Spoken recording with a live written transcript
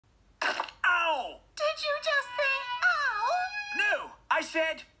ow! Did you just say ow? No, I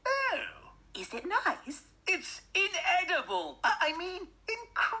said oh. Is it nice? It's inedible. I mean,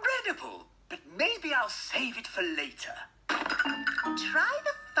 incredible. But maybe I'll save it for later. Try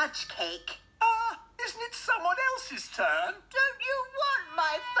the fudge cake. Isn't it someone else's turn? Don't you want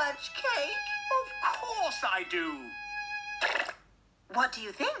my fudge cake? Of course I do. What do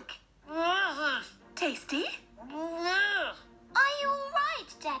you think? Tasty? Are you all right,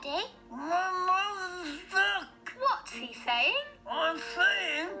 Daddy? What's he saying? I'm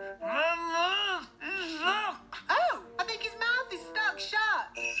saying my mouth is stuck. Oh, I think his mouth is stuck shut.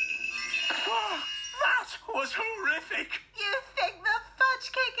 That was horrific. You think the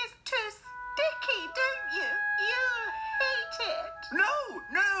fudge cake is too sticky, don't you? You hate it.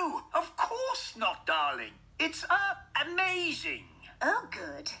 No, of course not, darling. It's amazing. Oh,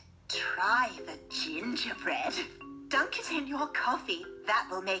 good. Try the gingerbread. Dunk it in your coffee. That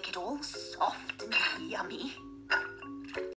will make it all soft and yummy.